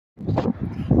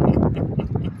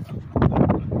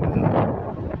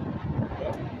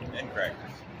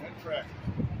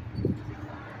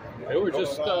we're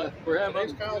just we're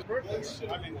having Kyle's birthday.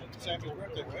 I mean Samuel's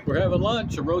birthday, right? we're having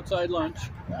lunch, a roadside lunch.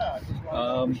 Yeah, I just want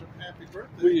to wish him happy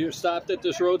birthday. We stopped at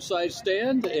this roadside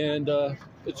stand, and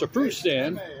it's a fruit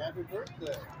stand. Hey, happy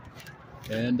birthday.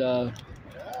 And Yeah.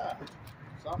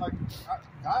 Sound like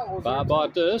Kyle was Bob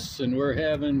bought this, and we're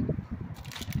having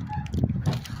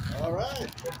all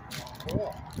right.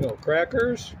 Cool.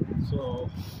 crackers So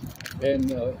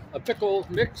and a pickle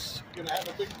mix gonna have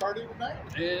a big party tonight?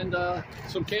 and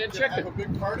some canned Gonna have chicken. a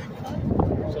big party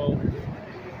tonight? So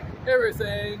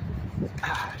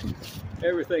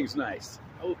everything's nice.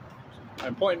 Oh,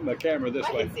 I'm pointing the camera this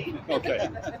way. Okay.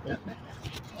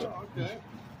 Oh, okay.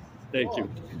 Thank you.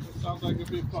 Sounds like it'd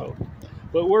be fun.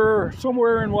 But we're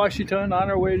somewhere in Washington on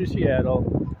our way to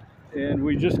Seattle, and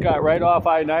we just got right off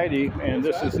I-90, and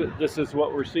this is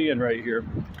what we're seeing right here.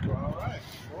 All right.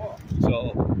 Cool.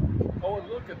 So, oh, and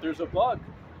look, there's a bug.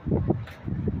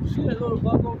 See that little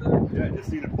bug over there? Yeah, I just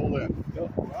seen it pull in. Well,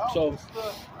 So,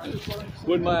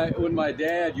 when my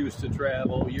dad used to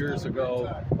travel years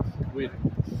ago,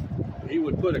 he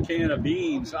would put a can of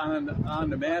beans on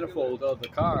the manifold of the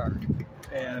car,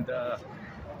 and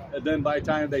then by the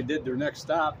time they did their next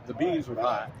stop, the beans were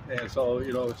hot, and so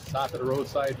stop at a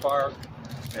roadside park,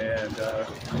 and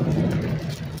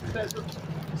that's a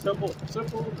simple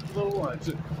little lunch.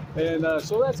 And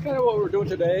so that's kind of what we're doing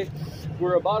today.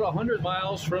 We're about 100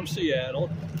 miles from Seattle,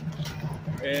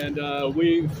 and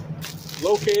we've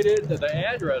located the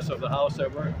address of the house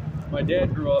that my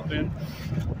dad grew up in,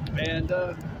 and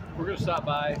we're going to stop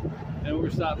by, and we're going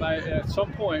to stop by at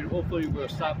some point. Hopefully we'll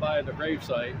stop by the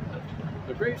gravesite.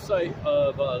 The gravesite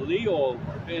of Leo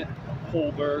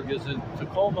Holberg is in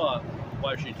Tacoma,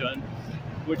 Washington,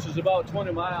 which is about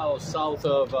 20 miles south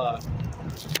of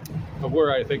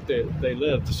where I think they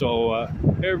lived. So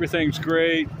everything's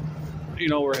great.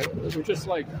 We're just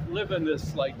like living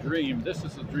this dream. This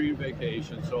is a dream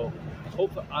vacation. So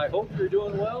I hope you're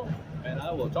doing well, and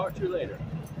I will talk to you later.